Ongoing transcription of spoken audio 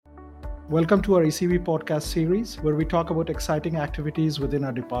Welcome to our ECV podcast series, where we talk about exciting activities within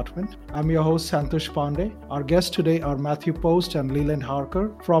our department. I'm your host, Santosh Pandey. Our guests today are Matthew Post and Leland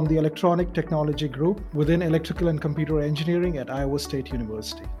Harker from the Electronic Technology Group within Electrical and Computer Engineering at Iowa State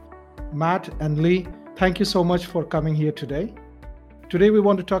University. Matt and Lee, thank you so much for coming here today. Today, we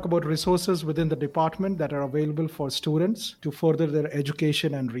want to talk about resources within the department that are available for students to further their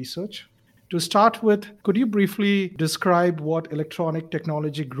education and research. To start with, could you briefly describe what Electronic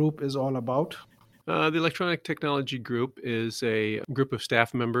Technology Group is all about? The Electronic Technology Group is a group of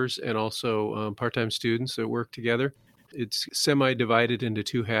staff members and also part-time students that work together. It's semi-divided into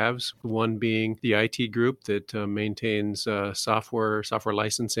two halves, one being the IT group that maintains software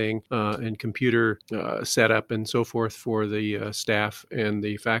licensing, and computer setup and so forth for the staff and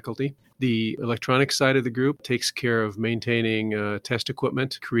the faculty. The electronic side of the group takes care of maintaining test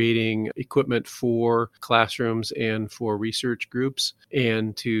equipment, creating equipment for classrooms and for research groups,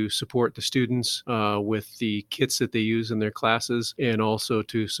 and to support the students with the kits that they use in their classes, and also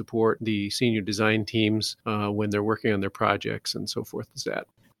to support the senior design teams when they're working on their projects and so forth as that.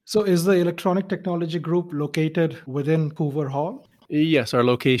 So is the Electronic Technology Group located within Coover Hall? Yes, our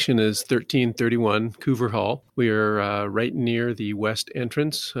location is 1331 Coover Hall. We are right near the west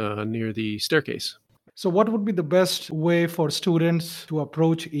entrance, near the staircase. So what would be the best way for students to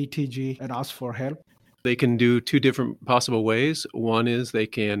approach ETG and ask for help? They can do two different possible ways. One is they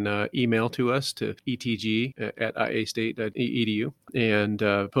can email to us to etg@iastate.edu and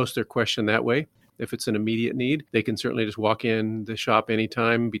post their question that way. If it's an immediate need, they can certainly just walk in the shop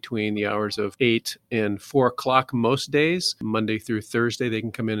anytime between the hours of 8 and 4 o'clock most days. Monday through Thursday, they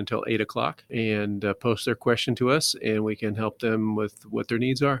can come in until 8 o'clock and post their question to us, and we can help them with what their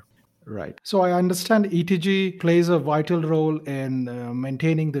needs are. Right. So I understand ETG plays a vital role in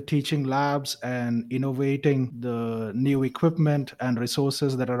maintaining the teaching labs and innovating the new equipment and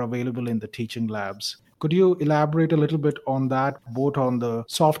resources that are available in the teaching labs. Could you elaborate a little bit on that, both on the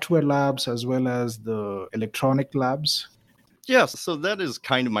software labs as well as the electronic labs? Yes, so that is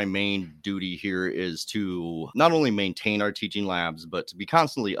kind of my main duty here, is to not only maintain our teaching labs, but to be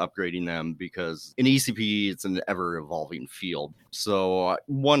constantly upgrading them, because in ECP, it's an ever-evolving field. So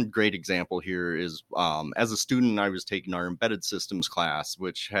one great example here is, as a student, I was taking our embedded systems class,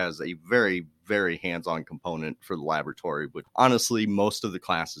 which has a very hands-on component for the laboratory, but honestly, most of the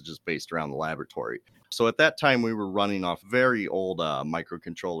class is just based around the laboratory. So at that time, we were running off very old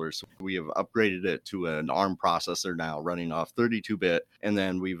microcontrollers. We have upgraded it to an ARM processor now, running off 32-bit. And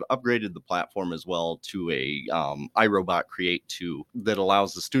then we've upgraded the platform as well to a iRobot Create 2 that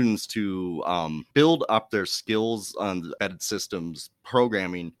allows the students to build up their skills on the embedded systems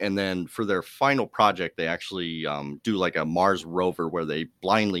programming. And then for their final project, they actually do like a Mars rover where they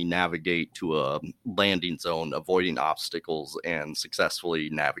blindly navigate to a landing zone, avoiding obstacles and successfully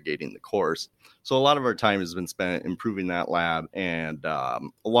navigating the course. So a lot of our time has been spent improving that lab. And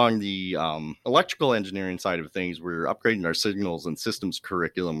along the electrical engineering side of things, we're upgrading our signals and systems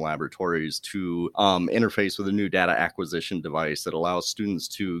curriculum laboratories to interface with a new data acquisition device that allows students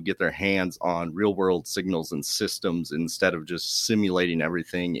to get their hands on real world signals and systems instead of just simulating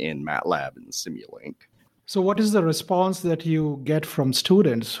everything in MATLAB and Simulink. So what is the response that you get from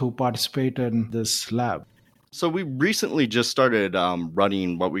students who participate in this lab? So we recently just started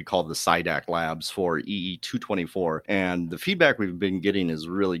running what we call the SIDAC labs for EE 224. And the feedback we've been getting is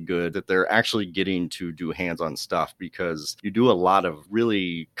really good, that they're actually getting to do hands-on stuff, because you do a lot of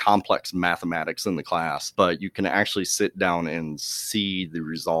really complex mathematics in the class, but you can actually sit down and see the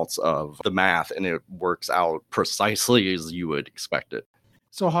results of the math, and it works out precisely as you would expect it.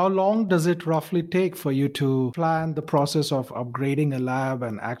 So how long does it roughly take for you to plan the process of upgrading a lab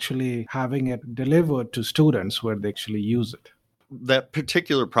and actually having it delivered to students where they actually use it? That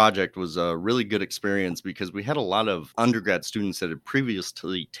particular project was a really good experience because we had a lot of undergrad students that had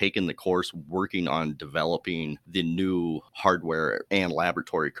previously taken the course working on developing the new hardware and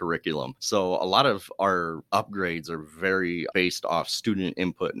laboratory curriculum. So a lot of our upgrades are very based off student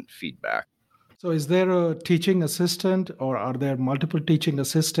input and feedback. So is there a teaching assistant, or are there multiple teaching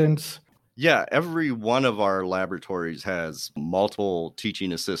assistants? Yeah, every one of our laboratories has multiple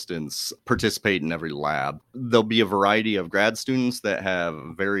teaching assistants participate in every lab. There'll be a variety of grad students that have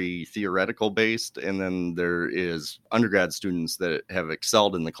very theoretical based, and then there is undergrad students that have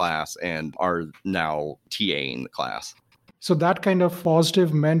excelled in the class and are now TAing the class. So that kind of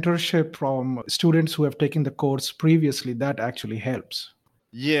positive mentorship from students who have taken the course previously, that actually helps.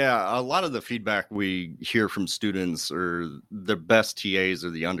 Yeah, a lot of the feedback we hear from students are the best TAs are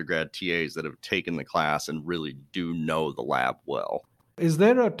the undergrad TAs that have taken the class and really do know the lab well. Is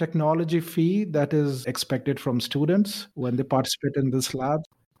there a technology fee that is expected from students when they participate in this lab?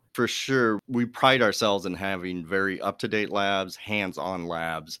 For sure, we pride ourselves in having very up-to-date labs, hands-on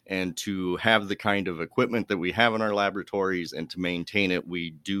labs, and to have the kind of equipment that we have in our laboratories and to maintain it, we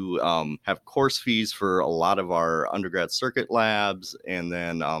do have course fees for a lot of our undergrad circuit labs, and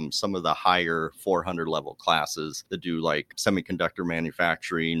then some of the higher 400 level classes that do like semiconductor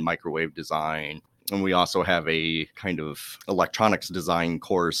manufacturing, microwave design. And we also have a kind of electronics design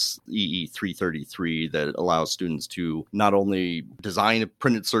course, EE333, that allows students to not only design a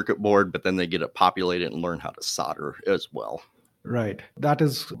printed circuit board, but then they get it populated and learn how to solder as well. Right. That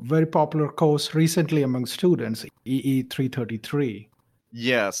is a very popular course recently among students, EE333.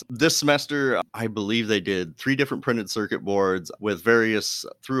 Yes. This semester, I believe they did 3 different printed circuit boards with various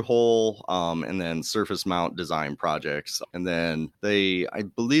through-hole and then surface mount design projects. And then I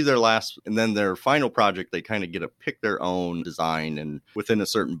believe their final project, they kind of get to pick their own design. And within a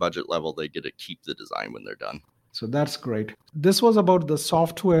certain budget level, they get to keep the design when they're done. So that's great. This was about the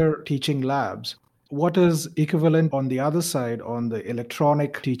software teaching labs. What is equivalent on the other side on the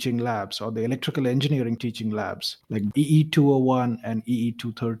electronic teaching labs or the electrical engineering teaching labs, like EE201 and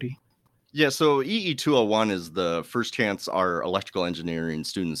EE230? Yeah, so EE201 is the first chance our electrical engineering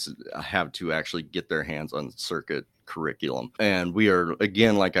students have to actually get their hands on circuit curriculum. And we are,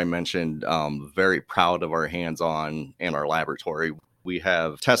 again, like I mentioned, very proud of our hands-on and our laboratory. We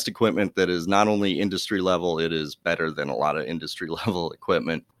have test equipment that is not only industry level, it is better than a lot of industry level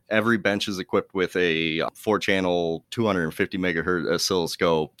equipment. Every bench is equipped with a 4-channel, 250 megahertz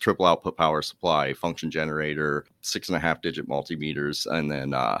oscilloscope, triple output power supply, function generator, 6.5-digit multimeters, and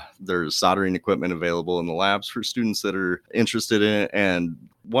then there's soldering equipment available in the labs for students that are interested in it. And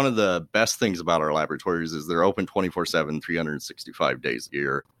one of the best things about our laboratories is they're open 24/7, 365 days a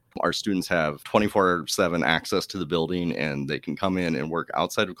year. Our students have 24/7 access to the building, and they can come in and work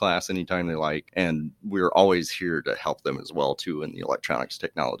outside of class anytime they like. And we're always here to help them as well, too, in the electronics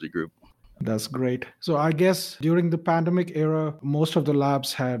technology group. That's great. So I guess during the pandemic era, most of the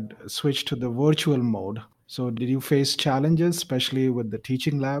labs had switched to the virtual mode. So did you face challenges, especially with the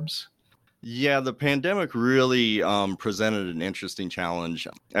teaching labs? Yeah, the pandemic really presented an interesting challenge.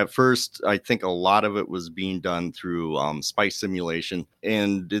 At first, I think a lot of it was being done through spice simulation.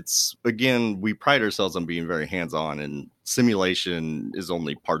 And we pride ourselves on being very hands-on, and simulation is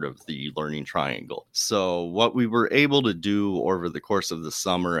only part of the learning triangle. So what we were able to do over the course of the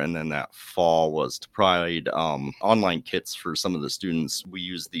summer and then that fall was to provide online kits for some of the students. We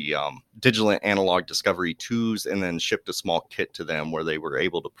used the digital analog discovery 2s and then shipped a small kit to them where they were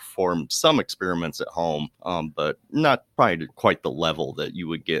able to perform some experiments at home, but not probably quite the level that you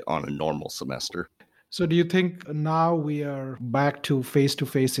would get on a normal semester. So do you think now we are back to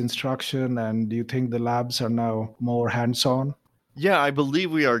face-to-face instruction, and do you think the labs are now more hands-on? Yeah, I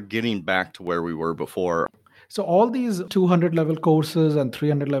believe we are getting back to where we were before. So all these 200 level courses and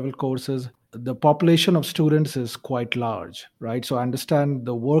 300 level courses, the population of students is quite large, right? So I understand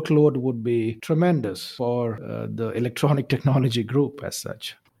the workload would be tremendous for the electronic technology group as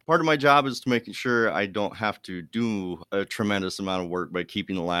such. Part of my job is to making sure I don't have to do a tremendous amount of work by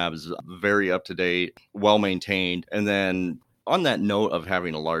keeping the labs very up to date, well maintained. And then on that note of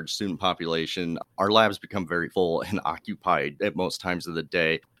having a large student population, our labs become very full and occupied at most times of the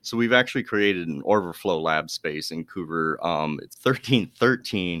day. So we've actually created an overflow lab space in Cougar. It's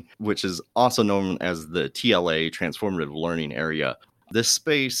 1313, which is also known as the TLA, Transformative Learning Area. This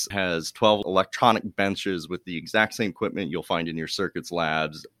space has 12 electronic benches with the exact same equipment you'll find in your circuits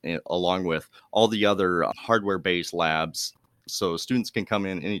labs, along with all the other hardware-based labs. So students can come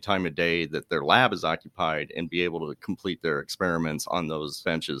in any time of day that their lab is occupied and be able to complete their experiments on those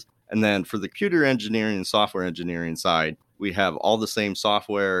benches. And then for the computer engineering and software engineering side, we have all the same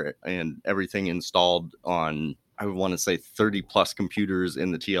software and everything installed on, I would want to say, 30 plus computers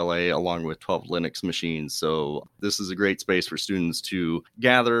in the TLA, along with 12 Linux machines. So this is a great space for students to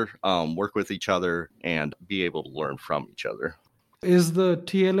gather, work with each other, and be able to learn from each other. Is the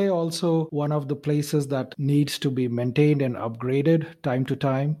TLA also one of the places that needs to be maintained and upgraded time to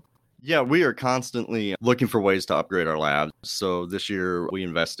time? Yeah, we are constantly looking for ways to upgrade our labs. So this year we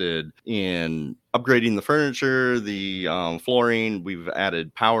invested in upgrading the furniture, the flooring. We've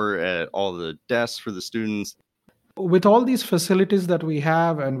added power at all the desks for the students. With all these facilities that we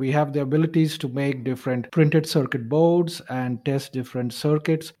have, and we have the abilities to make different printed circuit boards and test different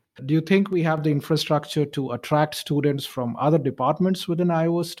circuits, do you think we have the infrastructure to attract students from other departments within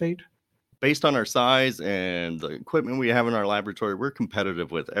Iowa State? Based on our size and the equipment we have in our laboratory, we're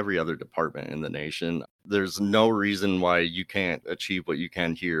competitive with every other department in the nation. There's no reason why you can't achieve what you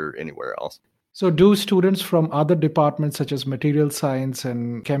can here anywhere else. So do students from other departments such as material science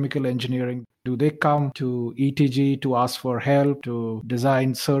and chemical engineering, Do they come to ETG to ask for help, to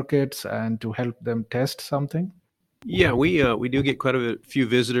design circuits, and to help them test something? Yeah, we do get quite a few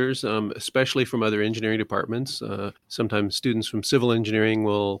visitors, especially from other engineering departments. Sometimes students from civil engineering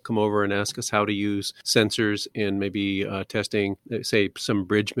will come over and ask us how to use sensors in maybe testing, say, some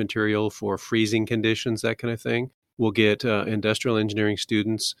bridge material for freezing conditions, that kind of thing. We'll get industrial engineering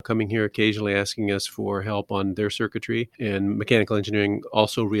students coming here occasionally asking us for help on their circuitry. And mechanical engineering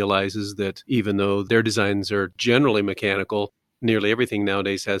also realizes that even though their designs are generally mechanical, nearly everything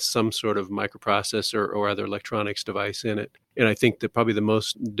nowadays has some sort of microprocessor or other electronics device in it. And I think that probably the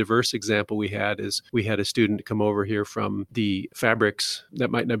most diverse example we had is we had a student come over here from the fabrics,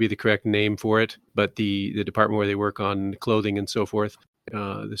 that might not be the correct name for it, but the department where they work on clothing and so forth.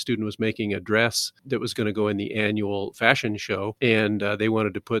 The student was making a dress that was going to go in the annual fashion show, and they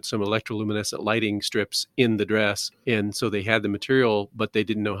wanted to put some electroluminescent lighting strips in the dress. And so they had the material, but they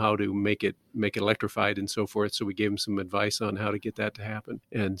didn't know how to make it electrified and so forth. So we gave them some advice on how to get that to happen.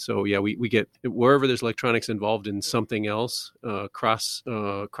 And so, yeah, we get wherever there's electronics involved in something else, cross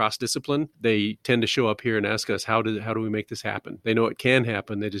discipline, they tend to show up here and ask us, how do we make this happen? They know it can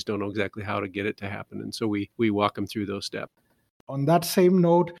happen. They just don't know exactly how to get it to happen. And so we walk them through those steps. On that same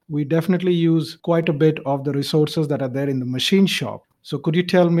note, we definitely use quite a bit of the resources that are there in the machine shop. So could you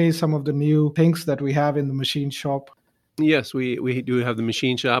tell me some of the new things that we have in the machine shop? Yes, we do have the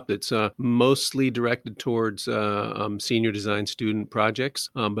machine shop that's mostly directed towards senior design student projects,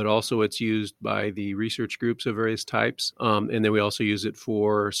 but also it's used by the research groups of various types. And then we also use it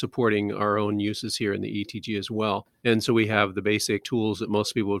for supporting our own uses here in the ETG as well. And so we have the basic tools that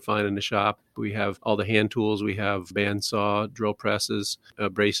most people would find in the shop. We have all the hand tools. We have bandsaw, drill presses,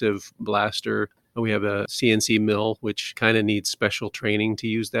 abrasive blaster. We have a CNC mill, which kind of needs special training to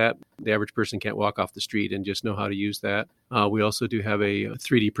use that. The average person can't walk off the street and just know how to use that. We also do have a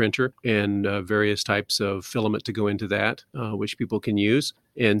 3D printer and various types of filament to go into that, which people can use.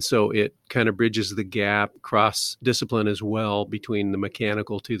 And so it kind of bridges the gap cross-discipline as well between the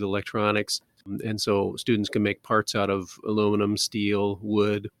mechanical to the electronics. And so students can make parts out of aluminum, steel,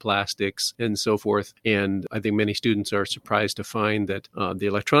 wood, plastics, and so forth. And I think many students are surprised to find that the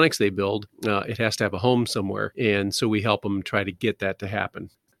electronics they build, it has to have a home somewhere. And so we help them try to get that to happen.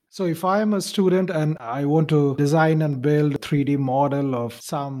 So if I am a student and I want to design and build a 3D model of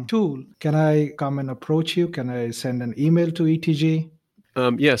some tool, can I come and approach you? Can I send an email to ETG?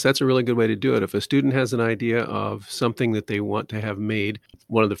 Yes, that's a really good way to do it. If a student has an idea of something that they want to have made,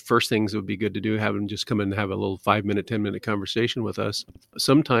 one of the first things that would be good to do, have them just come in and have a little 5-minute, 10-minute conversation with us.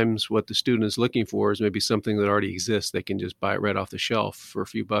 Sometimes what the student is looking for is maybe something that already exists. They can just buy it right off the shelf for a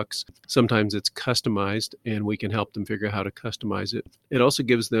few bucks. Sometimes it's customized, and we can help them figure out how to customize it. It also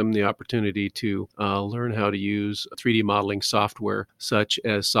gives them the opportunity to learn how to use 3D modeling software, such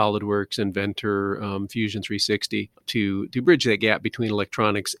as SolidWorks, Inventor, Fusion 360, to bridge that gap between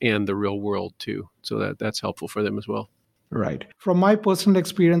electronics and the real world too. So that's helpful for them as well. Right. From my personal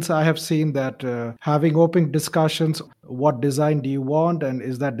experience, I have seen that having open discussions, what design do you want, and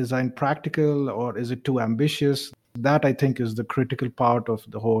is that design practical or is it too ambitious? That I think is the critical part of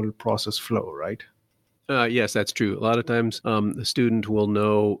the whole process flow, right? Yes, that's true. A lot of times the student will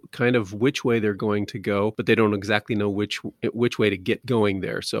know kind of which way they're going to go, but they don't exactly know which way to get going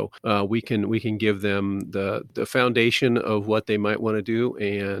there. So we can give them the foundation of what they might want to do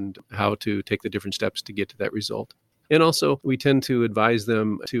and how to take the different steps to get to that result. And also, we tend to advise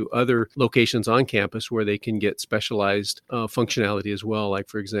them to other locations on campus where they can get specialized functionality as well. Like,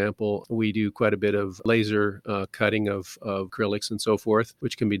 for example, we do quite a bit of laser cutting of acrylics and so forth,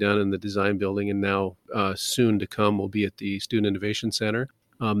 which can be done in the design building. And now, soon to come, will be at the Student Innovation Center.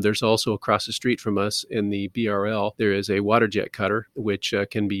 There's also across the street from us in the BRL, there is a water jet cutter, which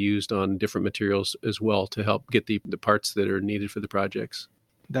can be used on different materials as well to help get the parts that are needed for the projects.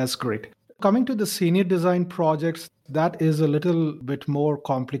 That's great. Coming to the senior design projects, that is a little bit more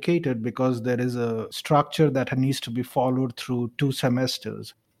complicated because there is a structure that needs to be followed through 2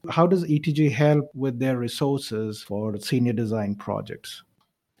 semesters. How does ETG help with their resources for senior design projects?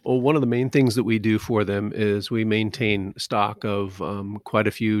 Well, one of the main things that we do for them is we maintain stock of quite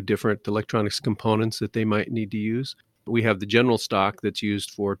a few different electronics components that they might need to use. We have the general stock that's used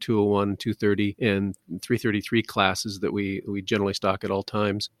for 201, 230, and 333 classes that we generally stock at all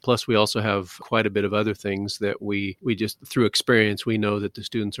times. Plus, we also have quite a bit of other things that we just, through experience, we know that the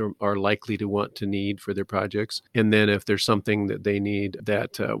students are likely to want to need for their projects. And then if there's something that they need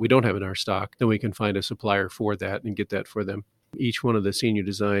that we don't have in our stock, then we can find a supplier for that and get that for them. Each one of the senior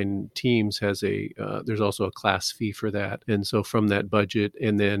design teams has there's also a class fee for that. And so from that budget,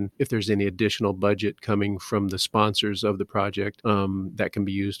 and then if there's any additional budget coming from the sponsors of the project, that can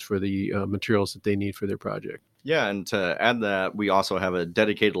be used for the materials that they need for their project. Yeah, and to add that, we also have a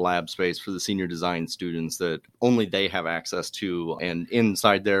dedicated lab space for the senior design students that only they have access to. And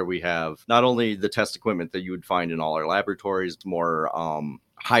inside there, we have not only the test equipment that you would find in all our laboratories, more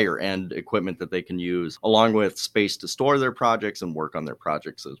higher end equipment that they can use, along with space to store their projects and work on their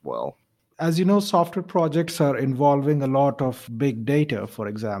projects as well. As you know, software projects are involving a lot of big data, for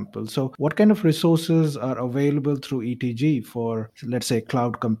example. So what kind of resources are available through ETG for, let's say,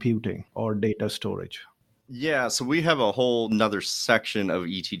 cloud computing or data storage? Yeah, so we have a whole another section of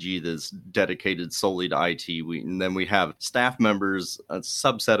ETG that's dedicated solely to IT. And then we have staff members, a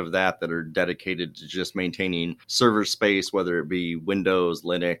subset of that are dedicated to just maintaining server space, whether it be Windows,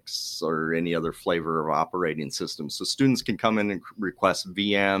 Linux, or any other flavor of operating system. So students can come in and request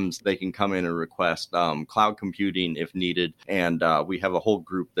VMs. They can come in and request cloud computing if needed. And we have a whole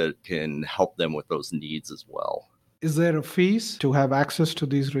group that can help them with those needs as well. Is there a fees to have access to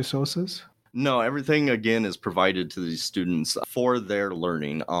these resources? No, everything again is provided to these students for their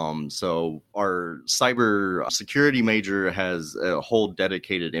learning. So our cyber security major has a whole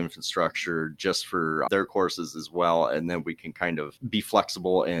dedicated infrastructure just for their courses as well. And then we can kind of be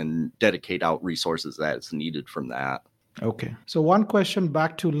flexible and dedicate out resources that's needed from that. Okay. So one question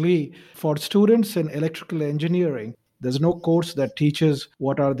back to Lee. For students in electrical engineering, there's no course that teaches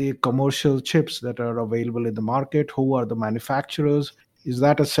what are the commercial chips that are available in the market, who are the manufacturers. Is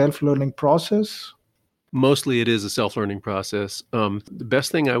that a self-learning process? Mostly it is a self-learning process. The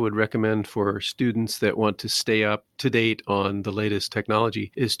best thing I would recommend for students that want to stay up to date on the latest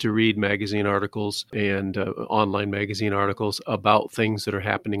technology is to read magazine articles and online magazine articles about things that are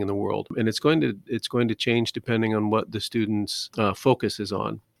happening in the world. And it's going to change depending on what the student's focus is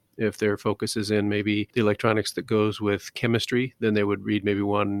on. If their focus is in maybe the electronics that goes with chemistry, then they would read maybe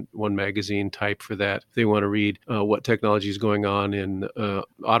one magazine type for that. If they want to read what technology is going on in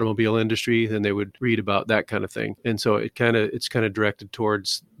automobile industry, then they would read about that kind of thing. And so it's kind of directed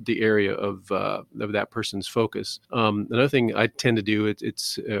towards the area of that person's focus. Another thing I tend to do,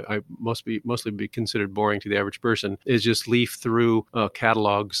 I mostly be considered boring to the average person, is just leaf through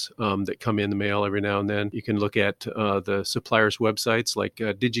catalogs that come in the mail every now and then. You can look at the suppliers' websites like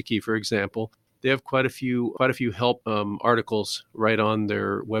DigiKey, for example. They have quite a few help articles right on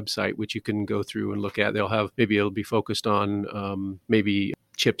their website, which you can go through and look at. It'll be focused on maybe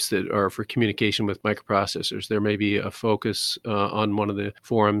chips that are for communication with microprocessors. There may be a focus on one of the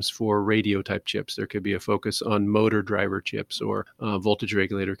forums for radio type chips. There could be a focus on motor driver chips or voltage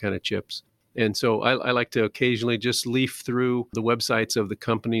regulator kind of chips. And so I like to occasionally just leaf through the websites of the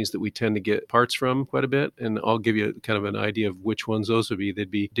companies that we tend to get parts from quite a bit. And I'll give you kind of an idea of which ones those would be.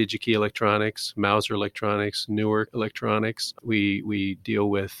 They'd be DigiKey Electronics, Mouser Electronics, Newark Electronics. We deal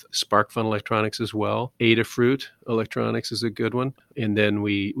with SparkFun Electronics as well. Adafruit Electronics is a good one. And then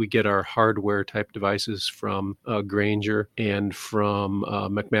we get our hardware type devices from Grainger and from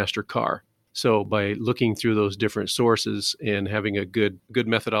McMaster Carr. So by looking through those different sources and having a good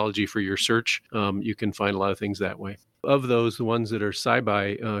methodology for your search, you can find a lot of things that way. Of those, the ones that are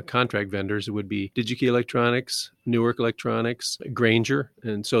SciBuy contract vendors would be DigiKey Electronics, Newark Electronics, Grainger.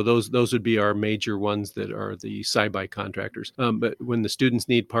 And so those would be our major ones that are the SciBuy contractors. But when the students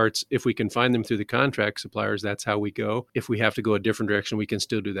need parts, if we can find them through the contract suppliers, that's how we go. If we have to go a different direction, we can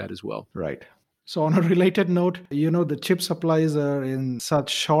still do that as well. Right. So on a related note, the chip supplies are in such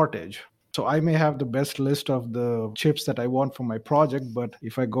shortage. So I may have the best list of the chips that I want for my project, but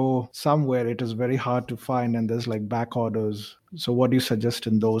if I go somewhere, it is very hard to find and there's like back orders. So what do you suggest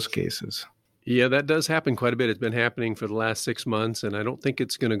in those cases? Yeah, that does happen quite a bit. It's been happening for the last 6 months, and I don't think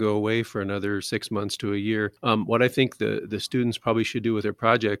it's going to go away for another 6 months to a year. What I think the students probably should do with their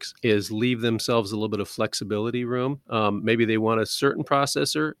projects is leave themselves a little bit of flexibility room. Maybe they want a certain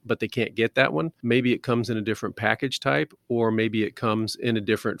processor, but they can't get that one. Maybe it comes in a different package type, or maybe it comes in a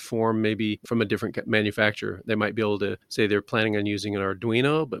different form, maybe from a different manufacturer. They might be able to say they're planning on using an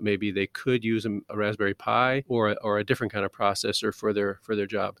Arduino, but maybe they could use a Raspberry Pi or a different kind of processor for their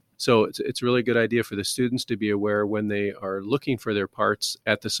job. So it's a really good idea for the students to be aware when they are looking for their parts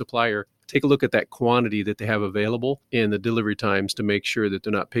at the supplier. Take a look at that quantity that they have available and the delivery times to make sure that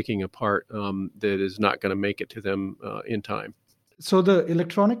they're not picking a part that is not going to make it to them in time. So the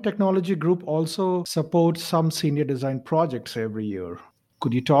Electronic Technology Group also supports some senior design projects every year.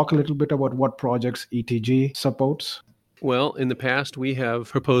 Could you talk a little bit about what projects ETG supports? Well, in the past, we have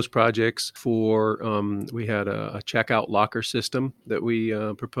proposed projects for, we had a checkout locker system that we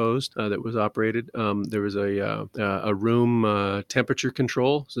proposed that was operated. There was a room temperature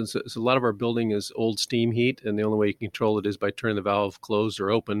control, since a lot of our building is old steam heat, and the only way you can control it is by turning the valve closed or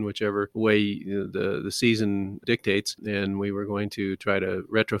open, whichever way the season dictates. And we were going to try to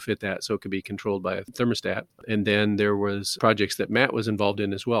retrofit that so it could be controlled by a thermostat. And then there was projects that Matt was involved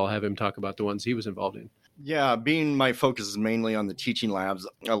in as well. I'll have him talk about the ones he was involved in. Yeah, being my focus is mainly on the teaching labs,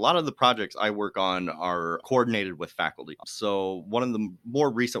 a lot of the projects I work on are coordinated with faculty. So one of the more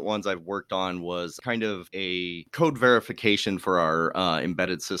recent ones I've worked on was kind of a code verification for our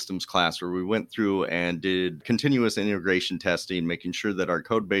embedded systems class, where we went through and did continuous integration testing, making sure that our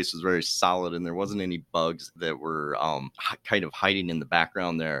code base was very solid and there wasn't any bugs that were kind of hiding in the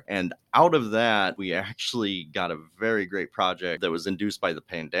background there. And out of that, we actually got a very great project that was induced by the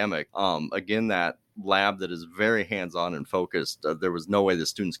pandemic. Again, that lab that is very hands-on and focused. There was no way the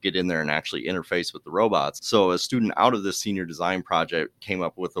students get in there and actually interface with the robots. So a student out of this senior design project came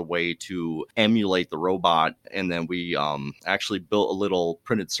up with a way to emulate the robot. And then we actually built a little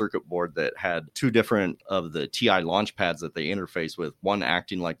printed circuit board that had two different of the TI launch pads that they interface with, one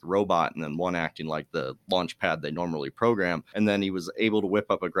acting like the robot and then one acting like the launch pad they normally program. And then he was able to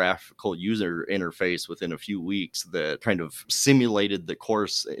whip up a graphical user interface within a few weeks that kind of simulated the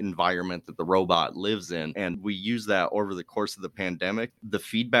course environment that the robot lives in. And we used that over the course of the pandemic. The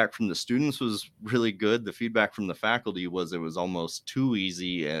feedback from the students was really good. The feedback from the faculty was it was almost too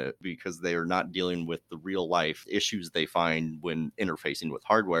easy because they are not dealing with the real life issues they find when interfacing with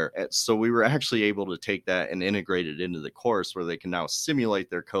hardware. So we were actually able to take that and integrate it into the course, where they can now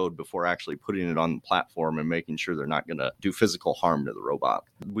simulate their code before actually putting it on the platform and making sure they're not going to do physical harm to the robot.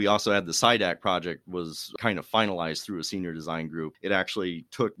 We also had the SIDAC project was kind of finalized through a senior design group. It actually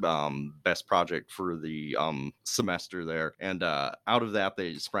took best project for the semester there. And out of that,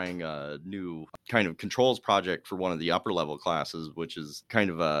 they sprang a new kind of controls project for one of the upper level classes, which is kind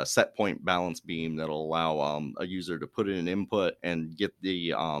of a set point balance beam that'll allow a user to put in an input and get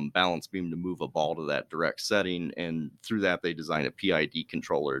the balance beam to move a ball to that direct setting. And through that, they designed a PID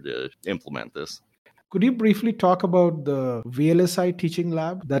controller to implement this. Could you briefly talk about the VLSI teaching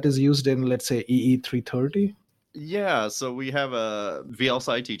lab that is used in, let's say, EE330? Yeah, so we have a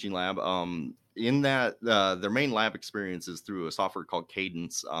VLSI teaching lab. In that, their main lab experience is through a software called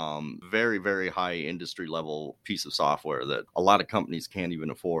Cadence. Very, very high industry level piece of software that a lot of companies can't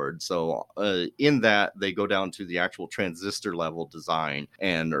even afford. So in that, they go down to the actual transistor level design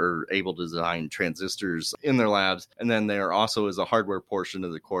and are able to design transistors in their labs. And then there also is a hardware portion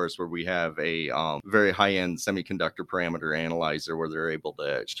of the course where we have a very high-end semiconductor parameter analyzer where they're able to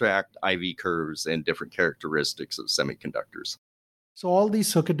extract IV curves and different characteristics of semiconductors. So all these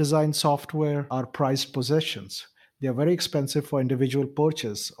circuit design software are prized possessions. They are very expensive for individual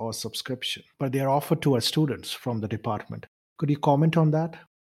purchase or subscription, but they are offered to our students from the department. Could you comment on that?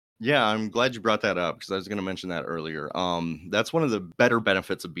 Yeah, I'm glad you brought that up because I was going to mention that earlier. That's one of the better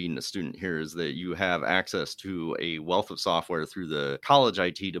benefits of being a student here is that you have access to a wealth of software through the college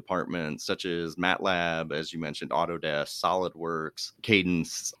IT department, such as MATLAB, as you mentioned, Autodesk, SolidWorks,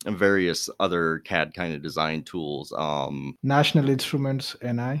 Cadence, and various other CAD kind of design tools. National Instruments,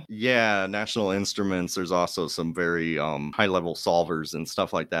 NI? Yeah, National Instruments. There's also some very high-level solvers and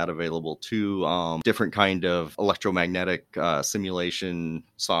stuff like that available too. Different kind of electromagnetic simulation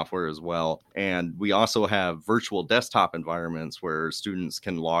software as well. And we also have virtual desktop environments where students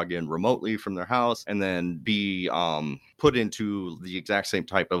can log in remotely from their house and then be put into the exact same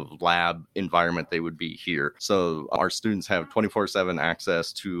type of lab environment they would be here. So our students have 24/7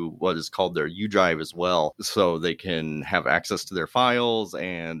 access to what is called their U drive as well. So they can have access to their files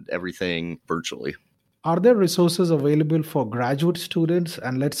and everything virtually. Are there resources available for graduate students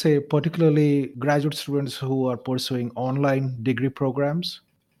and, let's say, particularly graduate students who are pursuing online degree programs?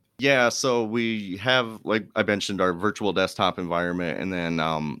 Yeah, so we have, like I mentioned, our virtual desktop environment, and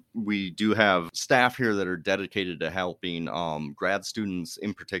then we do have staff here that are dedicated to helping grad students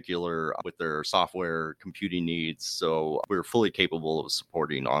in particular with their software computing needs. So we're fully capable of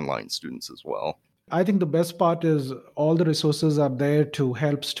supporting online students as well. I think the best part is all the resources are there to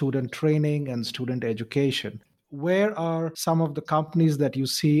help student training and student education. Where are some of the companies that you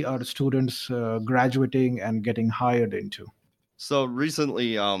see our students graduating and getting hired into? So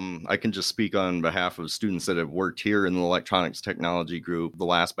recently, I can just speak on behalf of students that have worked here in the electronics technology group. The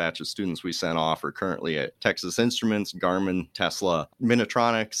last batch of students we sent off are currently at Texas Instruments, Garmin, Tesla,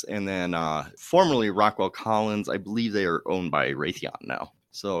 Minitronics, and then formerly Rockwell Collins. I believe they are owned by Raytheon now.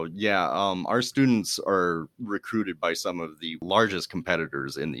 So yeah, our students are recruited by some of the largest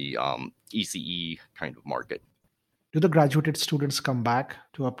competitors in the ECE kind of market. Do the graduated students come back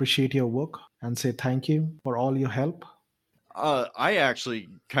to appreciate your work and say thank you for all your help? I actually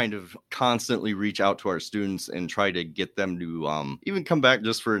kind of constantly reach out to our students and try to get them to even come back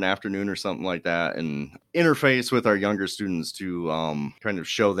just for an afternoon or something like that and interface with our younger students to kind of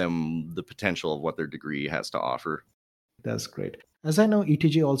show them the potential of what their degree has to offer. That's great. As I know,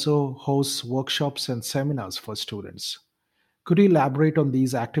 ETG also hosts workshops and seminars for students. Could you elaborate on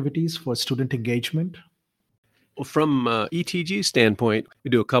these activities for student engagement? Well, from ETG standpoint, we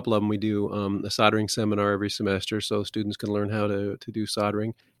do a couple of them. We do a soldering seminar every semester so students can learn how to do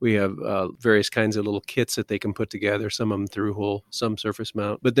soldering. We have various kinds of little kits that they can put together, some of them through hole, some surface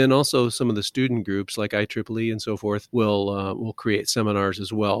mount. But then also some of the student groups like IEEE and so forth will create seminars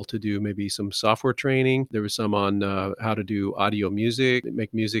as well to do maybe some software training. There was some on how to do audio music,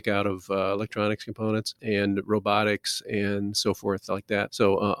 make music out of electronics components and robotics and so forth like that.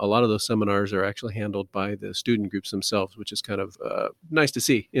 So a lot of those seminars are actually handled by the student groups themselves, which is kind of nice to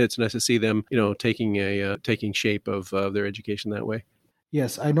see. It's nice to see them, taking shape of their education that way.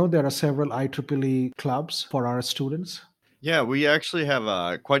 Yes, I know there are several IEEE clubs for our students. Yeah, we actually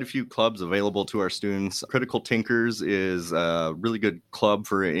have quite a few clubs available to our students. Critical Tinkers is a really good club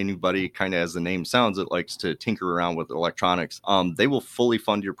for anybody, kind of as the name sounds, it likes to tinker around with electronics. They will fully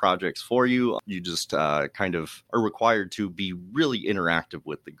fund your projects for you. You just kind of are required to be really interactive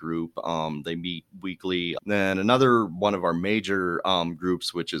with the group. They meet weekly. Then another one of our major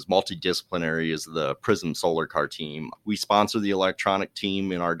groups, which is multidisciplinary, is the Prism Solar Car team. We sponsor the electronic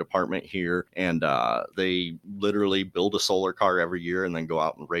team in our department here, and they literally build a solar car every year and then go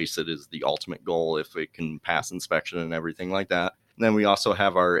out and race it is the ultimate goal if it can pass inspection and everything like that. And then we also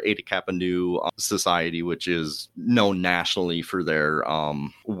have our Eta Kappa Nu Society, which is known nationally for their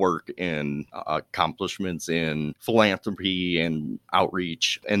work and accomplishments in philanthropy and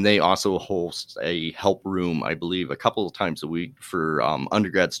outreach. And they also host a help room, I believe, a couple of times a week for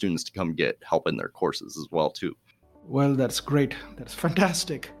undergrad students to come get help in their courses as well, too. Well, that's great. That's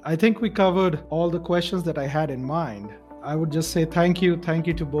fantastic. I think we covered all the questions that I had in mind. I would just say thank you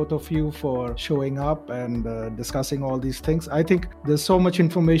to both of you for showing up and discussing all these things. I think there's so much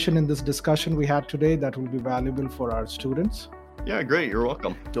information in this discussion we had today that will be valuable for our students. Yeah, great. You're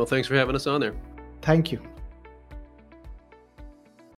welcome. Well, thanks for having us on there. Thank you.